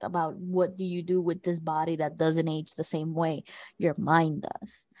conflict about what do you do with this body that doesn't age the same way your mind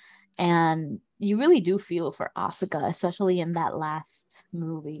does. And you really do feel for Asuka, especially in that last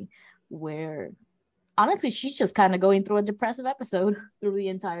movie, where honestly she's just kind of going through a depressive episode through the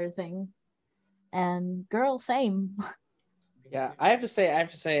entire thing. And girl, same. Yeah, I have to say, I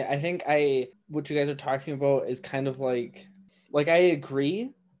think what you guys are talking about is kind of like I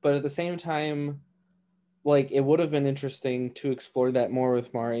agree, but at the same time, like, it would have been interesting to explore that more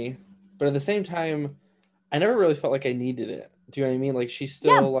with Mari. But at the same time, I never really felt like I needed it. Do you know what I mean? Like, she's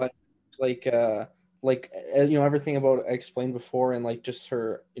still everything about I explained before, and like just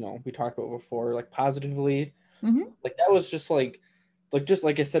her, we talked about before, like positively. Mm-hmm. Like, that was just just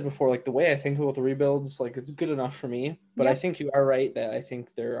like I said before, like the way I think about the rebuilds, like it's good enough for me. But I think you are right that I think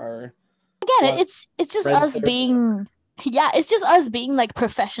there are, again, it's just us being it's just us being like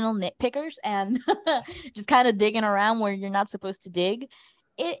professional nitpickers and just kind of digging around where you're not supposed to dig.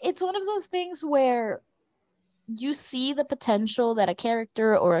 It's one of those things where you see the potential that a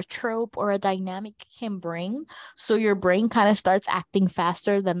character or a trope or a dynamic can bring, so your brain kind of starts acting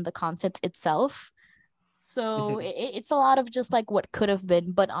faster than the content itself. So it's a lot of just like what could have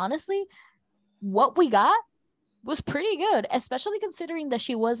been. But honestly, what we got was pretty good, especially considering that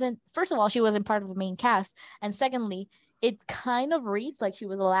first of all, she wasn't part of the main cast. And secondly, it kind of reads like she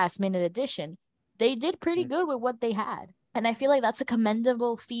was a last minute addition. They did pretty good with what they had. And I feel like that's a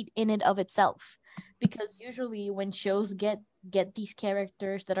commendable feat in and of itself. Because usually when shows get these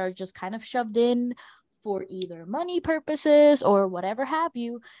characters that are just kind of shoved in for either money purposes or whatever have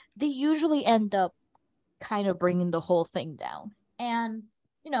you, they usually end up kind of bringing the whole thing down. And,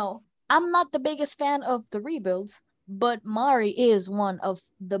 I'm not the biggest fan of the rebuilds, but Mari is one of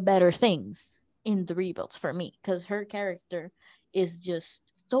the better things in the rebuilds for me, because her character is just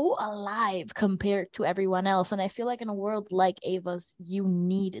so alive compared to everyone else. And I feel like in a world like Ava's, you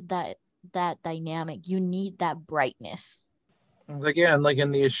need that dynamic. You need that brightness. Again, like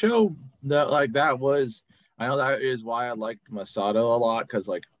in the show, that was, I know that is why I liked Masato a lot, because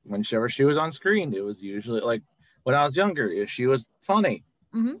like whenever she was on screen, it was usually like when I was younger, she was funny.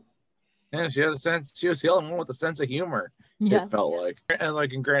 Mm-hmm. Yeah, she had a sense. She was the only one with a sense of humor. Yeah. It felt like,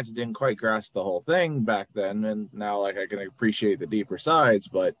 and granted, didn't quite grasp the whole thing back then, and now like I can appreciate the deeper sides.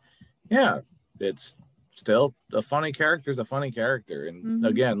 But yeah, it's still a funny character. Is a funny character, and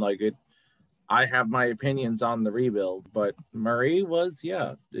again, like it. I have my opinions on the rebuild, but Marie was,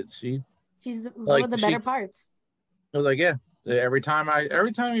 she's one like of the better parts. I was like, yeah. Every time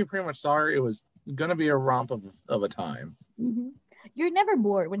you pretty much saw her, it was gonna be a romp of a time. Mm-hmm. You're never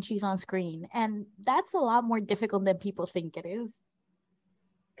bored when she's on screen, and that's a lot more difficult than people think it is.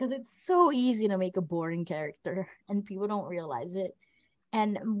 Because it's so easy to make a boring character, and people don't realize it.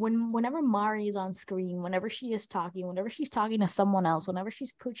 And whenever Mari is on screen, whenever she is talking, whenever she's talking to someone else, whenever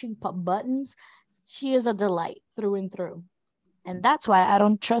she's pushing buttons, she is a delight through and through. And that's why I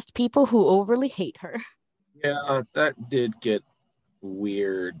don't trust people who overly hate her. Yeah, that did get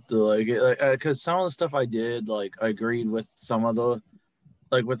weird. Like, because some of the stuff I did, like, I agreed with some of the,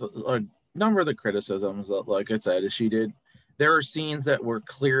 like, with a number of the criticisms that, like I said, she did. There were scenes that were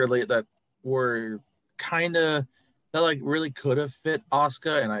clearly that were kind of that like really could have fit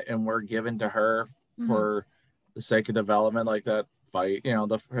Asuka and were given to her for the sake of development, like that fight. You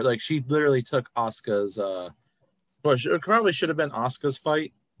know, like she literally took Asuka's. Well, it probably should have been Asuka's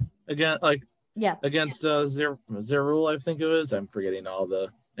fight again, like against Zerul, I think it was. I'm forgetting all the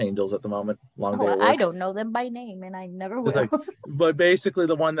angels at the moment. Long day. I don't know them by name, and I never will. Like, but basically,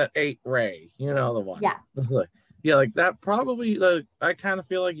 the one that ate Ray, you know, the one. Yeah. Yeah, like that probably. Like, I kind of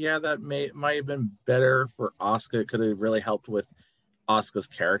feel like that might have been better for Asuka. It could have really helped with Asuka's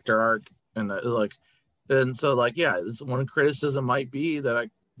character arc, and so this one criticism might be that I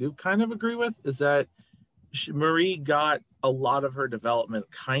do kind of agree with is that Marie got a lot of her development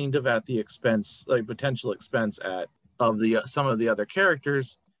kind of at the expense, like potential expense of some of the other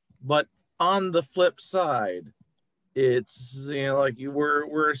characters, but on the flip side, it's like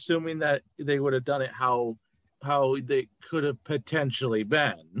we're assuming that they would have done it how they could have potentially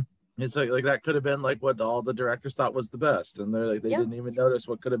been. It's like that could have been like what all the directors thought was the best, and they're like they didn't even notice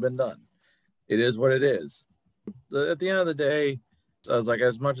what could have been done. It is what it is. At the end of the day, I was like,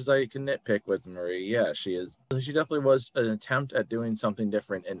 as much as I can nitpick with Marie, yeah, she definitely was an attempt at doing something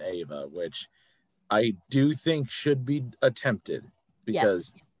different in Ava, which I do think should be attempted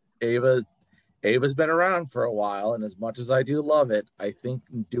because Ava's been around for a while, and as much as I do love it, I think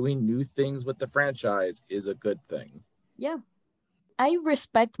doing new things with the franchise is a good thing. Yeah. I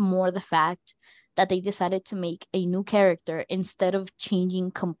respect more the fact that they decided to make a new character instead of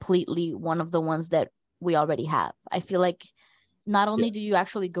changing completely one of the ones that we already have. I feel like not only do you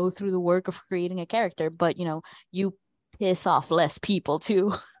actually go through the work of creating a character, but you piss off less people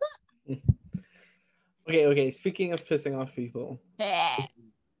too. Okay. Speaking of pissing off people,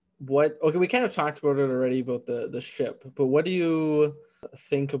 we kind of talked about it already about the ship, but what do you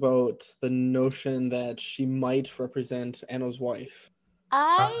think about the notion that she might represent Anno's wife?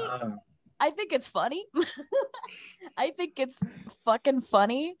 I think it's funny. I think it's fucking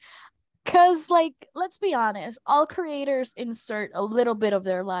funny. Because, like, let's be honest, all creators insert a little bit of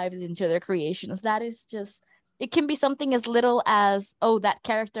their lives into their creations. That is just, it can be something as little as, oh, that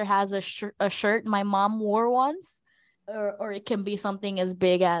character has a shirt my mom wore once. Or it can be something as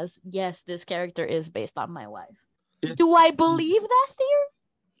big as, yes, this character is based on my wife. Do I believe that theory?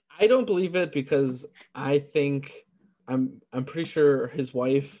 I don't believe it because I think, I'm pretty sure his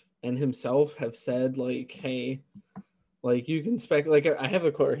wife and himself have said, like, hey, like, you can like, I have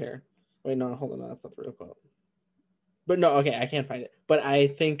the quote here. Wait, no, hold on, no, that's not the real quote. But no, okay, I can't find it. But I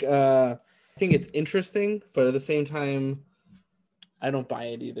think it's interesting, but at the same time, I don't buy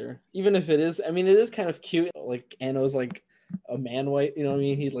it either. Even if it is, I mean, it is kind of cute. Like Anno's like a man wife, you know what I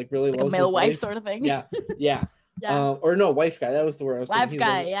mean? He's like really like loves a male his wife sort of thing. Yeah. Or no, wife guy. That was the word I was thinking. Wife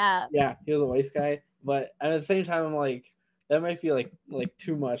guy, yeah. Yeah, he was a wife guy. But at the same time, I'm like, that might be like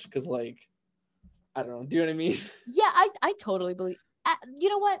too much because like, I don't know. Do you know what I mean? Yeah, I totally believe. You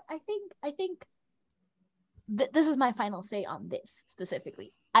know what? I think this is my final say on this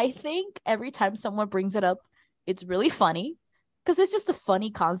specifically. I think every time someone brings it up, it's really funny because it's just a funny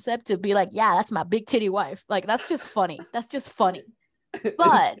concept to be like, yeah, that's my big titty wife. Like, that's just funny. That's just funny.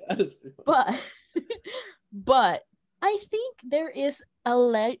 But but I think there is a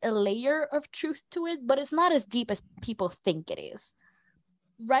layer of truth to it, but it's not as deep as people think it is.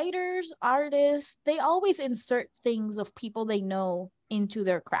 Writers, artists, they always insert things of people they know into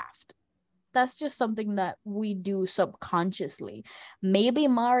their craft. That's just something that we do subconsciously. Maybe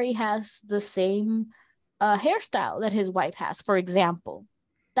Mari has the same hairstyle that his wife has, for example.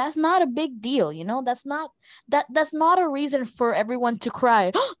 that's not a big deal, you know. That's not a reason for everyone to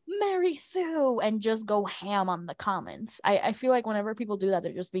cry Mary Sue and just go ham on the comments. I feel like whenever people do that,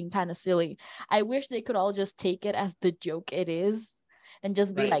 they're just being kind of silly. I wish they could all just take it as the joke it is and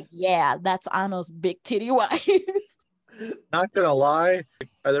just be like, yeah, that's Anno's big titty wife. Not gonna lie,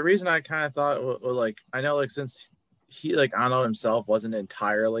 the reason I kind of thought, like, I know, like, since he, like, Anno himself wasn't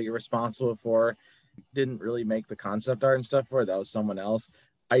entirely responsible for, didn't really make the concept art and stuff for it, that was someone else.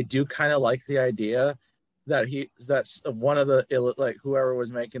 I do kind of like the idea that that's one of the, like, whoever was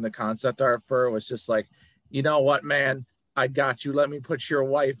making the concept art for it was just like, you know what, man, I got you. Let me put your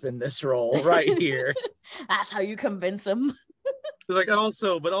wife in this role right here. That's how you convince him. Like, but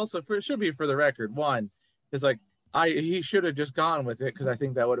also it should be for the record. One is like, he should have just gone with it because I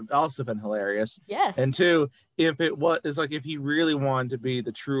think that would have also been hilarious. Yes. And two, if it was, it's like, if he really wanted to be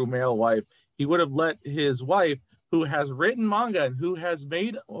the true male wife, he would have let his wife, who has written manga and who has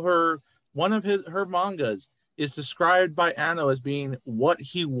made one of her mangas is described by Anno as being what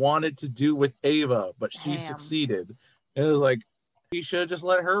he wanted to do with Ava, but she succeeded. It was like, he should have just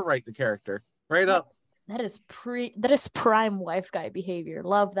let her write the character right up. That is prime wife guy behavior.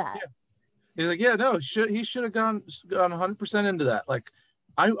 Love that. Yeah. He's like, yeah, no, he should have gone 100% into that. Like,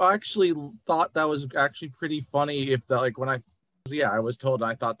 I actually thought that was actually pretty funny. If that, like, when I was told,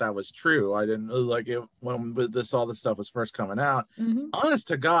 I thought that was true. I didn't like it when all this stuff was first coming out. Mm-hmm. Honest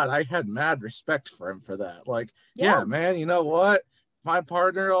to God, I had mad respect for him for that. Like, yeah, man, you know what? My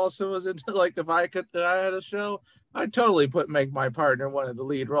partner also was into, like, if I had a show, I'd totally make my partner one of the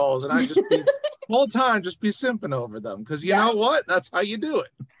lead roles, and I'd just be whole time just be simping over them because you know what? That's how you do it.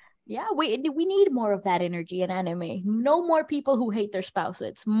 Yeah, we need more of that energy in anime. No more people who hate their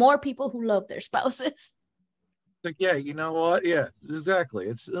spouses. More people who love their spouses. Like, yeah, you know what? Yeah, exactly.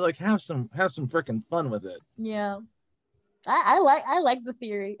 It's like, have some freaking fun with it. Yeah, I like the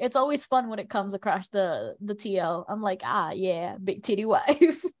theory. It's always fun when it comes across the TL. I'm like, yeah, big titty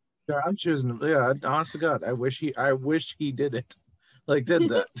wife. Yeah, I'm choosing. Yeah, honest to God, I wish he did it. Like, did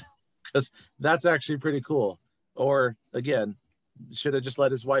that. Because that's actually pretty cool. Or again, should have just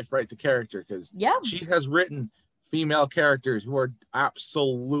let his wife write the character because she has written female characters who are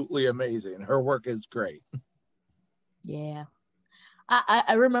absolutely amazing. Her work is great. Yeah,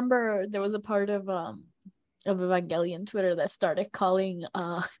 I remember there was a part of Evangelion Twitter that started calling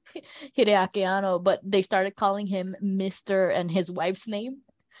Hideaki Anno, but they started calling him Mr. and his wife's name.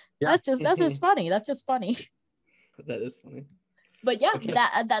 Yeah. That's just funny. That's just funny. That is funny. But yeah, okay.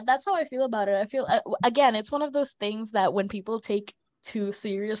 That's how I feel about it. I feel again, it's one of those things that when people take too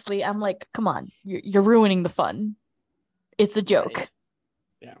seriously, I'm like, come on, you're ruining the fun. It's a joke. Right.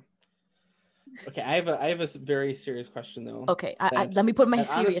 Yeah. Okay, I have a very serious question though. Okay, let me put my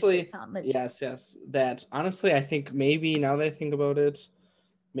serious face on. Yes. That honestly, I think maybe now that I think about it,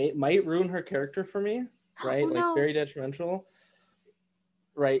 might ruin her character for me. Right, like very detrimental.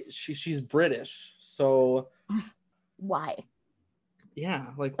 Right, she's British, so why?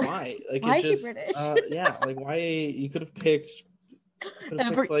 Yeah, like why? Like why is she British? Yeah, like why you could have picked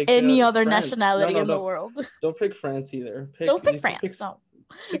any other France. Nationality in the world. Don't pick France either. Don't pick France. Pick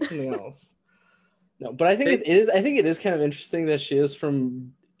something else. No, but I think it is. I think it is kind of interesting that she is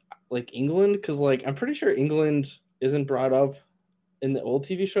from like England, because like I'm pretty sure England isn't brought up in the old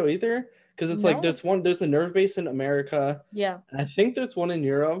TV show either. Because it's like there's a nerve base in America. Yeah, and I think there's one in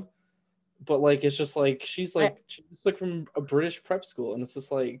Europe. But like it's just like she's like from a British prep school, and it's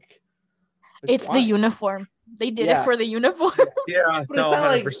just like it's why? The uniform. They did it for the uniform. Yeah, but no,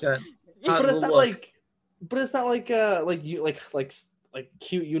 100%. But it's not like, like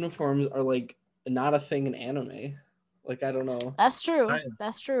cute uniforms are like not a thing in anime. Like I don't know. That's true.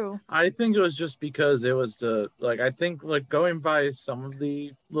 That's true. I think it was just because it was I think like going by some of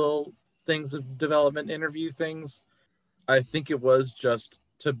the little things of development interview things, I think it was just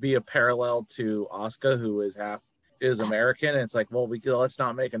to be a parallel to Asuka, who is American, and it's like, well, let's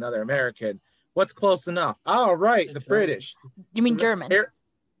not make another American. What's close enough? Oh, right, the British. You mean German? It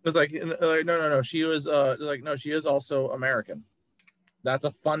was like, no. She was no, she is also American. That's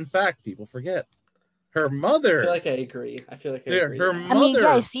a fun fact people forget. Her mother. I feel like I agree. Her mother.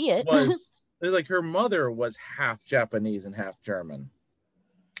 I see it. Her mother was half Japanese and half German.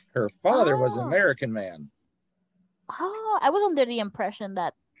 Her father was an American man. Oh, I was under the impression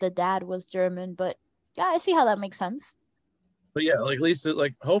that the dad was German, but yeah, I see how that makes sense. But yeah, like Lisa,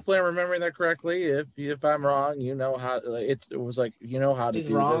 like hopefully I'm remembering that correctly. If I'm wrong, you know how it was like, you know how to He's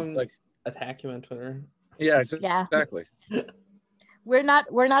do wrong, this. Like, attack him on Twitter. Yeah, exactly. We're not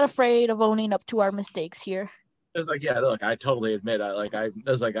afraid of owning up to our mistakes here. It was like, yeah, look, I totally admit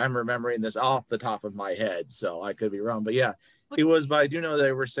I'm remembering this off the top of my head, so I could be wrong. But yeah, It was, but I do know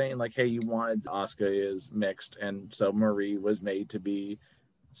they were saying like, hey, you wanted Asuka is mixed, and so Marie was made to be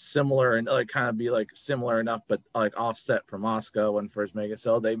similar and like kind of be like similar enough, but like offset from Asuka when first made it.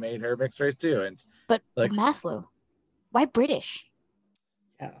 So they made her mixed race too, and But like Maslow, why British?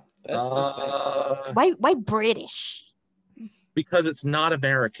 Yeah, that's the thing. Why British? Because it's not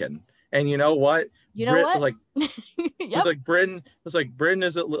American. And you know what? You know what? Like Yep. it's like Britain. It's like Britain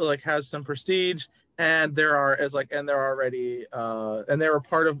is like has some prestige, and there are as like and they're already and they were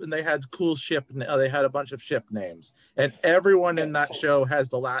part of and they had cool ship. They had a bunch of ship names, and everyone in that show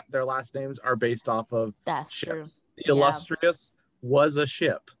has their last names are based off of That's ships. true. The Illustrious was a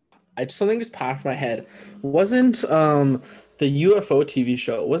ship. Something just popped in my head. Wasn't the UFO TV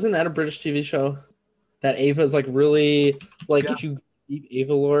show? Wasn't that a British TV show? That Ava's like really like if you deep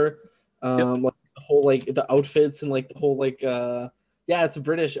Ava lore, like the whole like the outfits and like the whole like yeah, it's a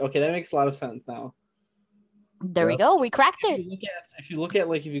British. Okay, that makes a lot of sense now. There we go. We cracked it. If you look at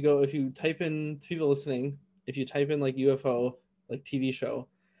like if you type in people listening, if you type in like UFO like TV show,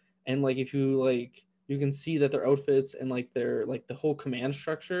 and like if you like you can see that their outfits and like their like the whole command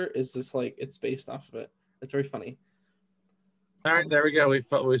structure is just like it's based off of it. It's very funny. All right, there we go. We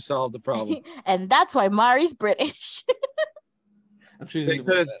solved the problem. And that's why Mari's British. I'm choosing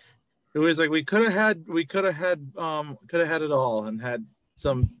it was like we could have had it all and had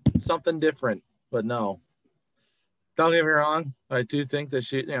something different, but no. Don't get me wrong. I do think that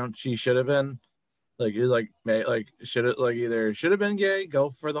she should have been should have been gay, go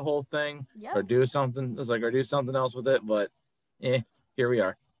for the whole thing, or do something. Or do something else with it. But here we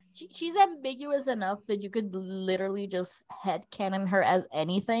are. She's ambiguous enough that you could literally just headcanon her as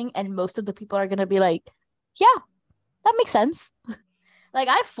anything, and most of the people are gonna be like, yeah, that makes sense. Like,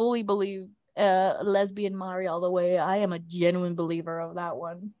 I fully believe lesbian Mari all the way. I am a genuine believer of that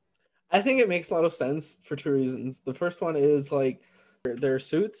one. I think it makes a lot of sense for two reasons. The first one is like their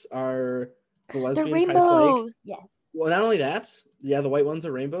suits are the lesbian pride flag. Yes. Well, not only that, yeah, the white ones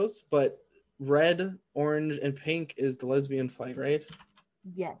are rainbows, but red, orange, and pink is the lesbian flag, right?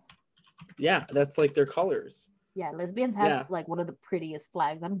 Yes. Yeah, that's like their colors. Yeah, lesbians have like one of the prettiest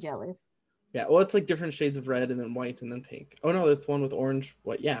flags. I'm jealous. Yeah, well, it's like different shades of red and then white and then pink. Oh no, there's one with orange.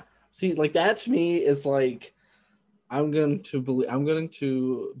 What? Yeah. See, like that to me is like I'm going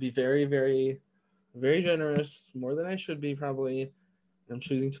to be very, very, very generous, more than I should be probably. I'm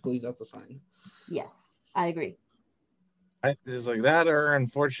choosing to believe that's a sign. Yes, I agree. It's like that, or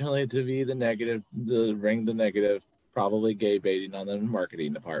unfortunately to be the negative, probably gay baiting on the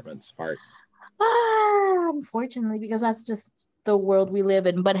marketing department's part. Unfortunately, because that's just the world we live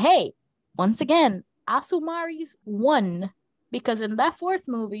in. But hey, once again, Asumari's won, because in that fourth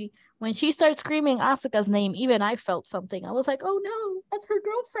movie, when she started screaming Asuka's name, even I felt something. I was like, oh no, that's her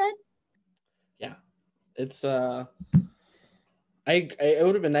girlfriend. Yeah, it's it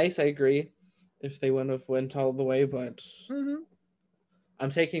would have been nice, I agree, if they wouldn't have went all the way, but I'm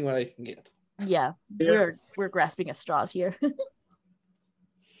taking what I can get. Yeah. We're grasping at straws here.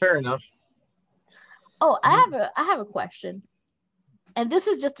 Fair enough. Oh, I have a question. And this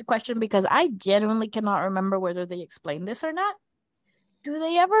is just a question because I genuinely cannot remember whether they explained this or not. Do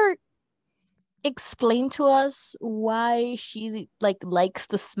they ever explain to us why she likes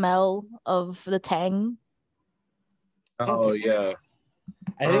the smell of the Tang? Oh yeah.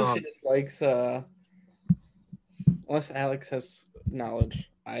 I think she just likes unless Alex has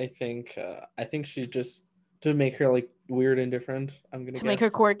knowledge. I think she's just to make her like weird and different. I'm gonna make her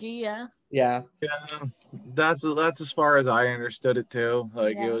quirky, yeah. Yeah. That's as far as I understood it too.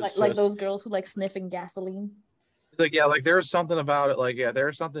 Like it was like those girls who like sniffing gasoline. Like like there was something about it. There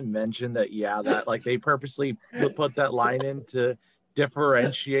was something mentioned that that like they purposely put that line in to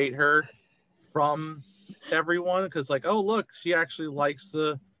differentiate her from everyone, because like, oh look, she actually likes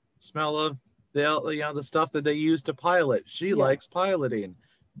the smell of the stuff that they use to pilot. She likes piloting.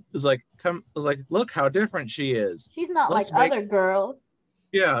 It's like look how different she is. She's not other girls.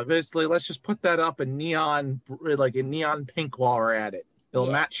 Yeah, basically, let's just put that up in neon pink while we're at it. It'll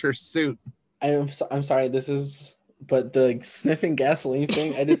match her suit. I'm sorry, but the sniffing gasoline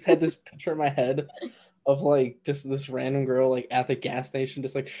thing, I just had this picture in my head of like just this random girl like at the gas station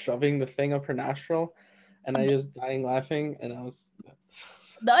just like shoving the thing up her nostril, and I was dying laughing, and I was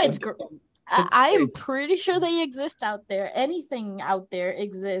no, it's I'm pretty sure they exist out there. Anything out there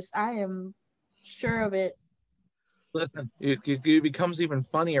exists. I am sure of it. Listen, it becomes even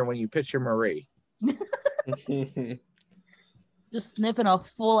funnier when you picture Marie. Just sniffing a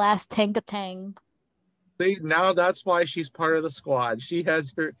full ass tank of tang. See, now that's why she's part of the squad.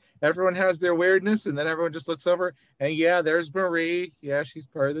 Everyone has their weirdness, and then everyone just looks over, and yeah, there's Marie. Yeah, she's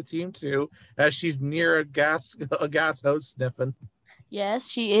part of the team too, as she's near a gas hose sniffing.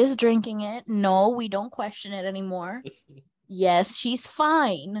 Yes, she is drinking it. No, we don't question it anymore. Yes, she's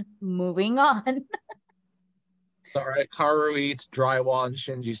fine. Moving on. All right, Kaoru eats drywall, and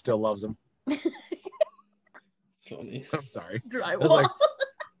Shinji still loves him. Funny. I'm sorry. Drywall.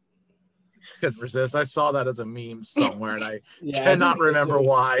 Couldn't resist. I saw that as a meme somewhere, and I Yeah, cannot remember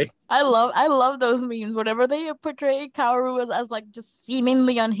why. I love those memes. Whenever they portray Kaoru as like just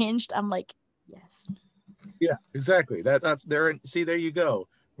seemingly unhinged, I'm like, yes. Yeah, exactly. That's there. See, there you go.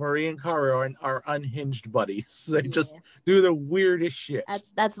 Marie and Kaoru are unhinged buddies. They just do the weirdest shit.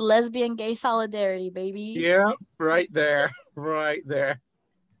 That's lesbian gay solidarity, baby. Yeah, right there. Right there.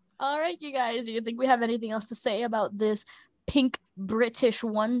 All right, you guys. Do you think we have anything else to say about this pink British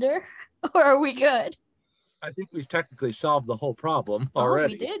wonder? Or are we good? I think we've technically solved the whole problem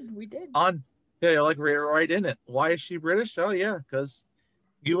already. We did. Yeah, like we're right in it. Why is she British? Oh yeah, because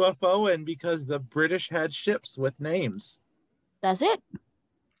UFO and because the British had ships with names. That's it.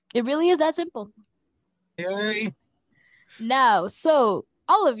 It really is that simple. Yay. Now, so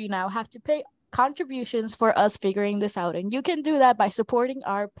all of you now have to pay contributions for us figuring this out, and you can do that by supporting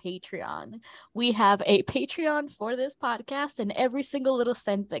our Patreon. We have a Patreon for this podcast, and every single little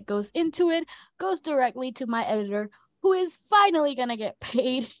cent that goes into it goes directly to my editor, who is finally gonna get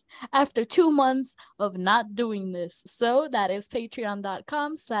paid after 2 months of not doing this. So that is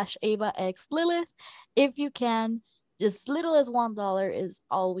patreon.com/AvaXLilith. If you can, as little as $1 is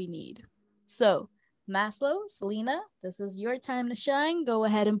all we need. So Maslow, Selena, this is your time to shine. Go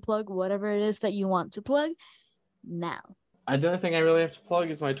ahead and plug whatever it is that you want to plug now. The only thing I really have to plug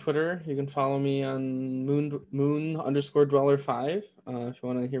is my Twitter. You can follow me on moon_dweller5 if you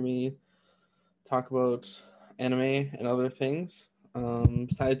want to hear me talk about anime and other things.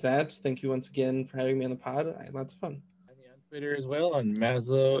 Besides that, thank you once again for having me on the pod. I had lots of fun. On Twitter as well on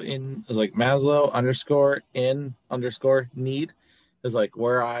Maslow_in_need is like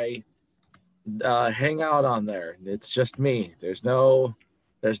where I hang out on there. It's just me. There's no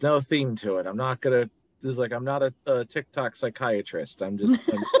theme to it. I'm not a TikTok psychiatrist. I'm just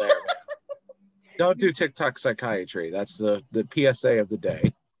there, man. Don't do TikTok psychiatry. That's the PSA of the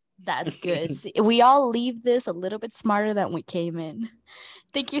day. That's good. See, we all leave this a little bit smarter than we came in.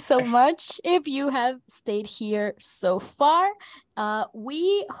 Thank you so much. If you have stayed here so far,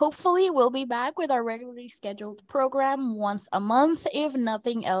 we hopefully will be back with our regularly scheduled program once a month, if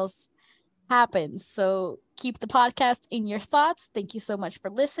nothing else happens. So keep the podcast in your thoughts. Thank you so much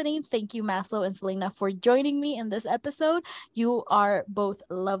for listening. Thank you, Maslow and Selena, for joining me in this episode. You are both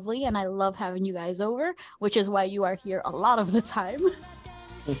lovely, and I love having you guys over, which is why you are here a lot of the time.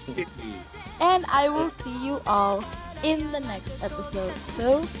 And I will see you all in the next episode.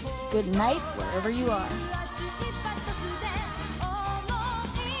 So good night wherever you are.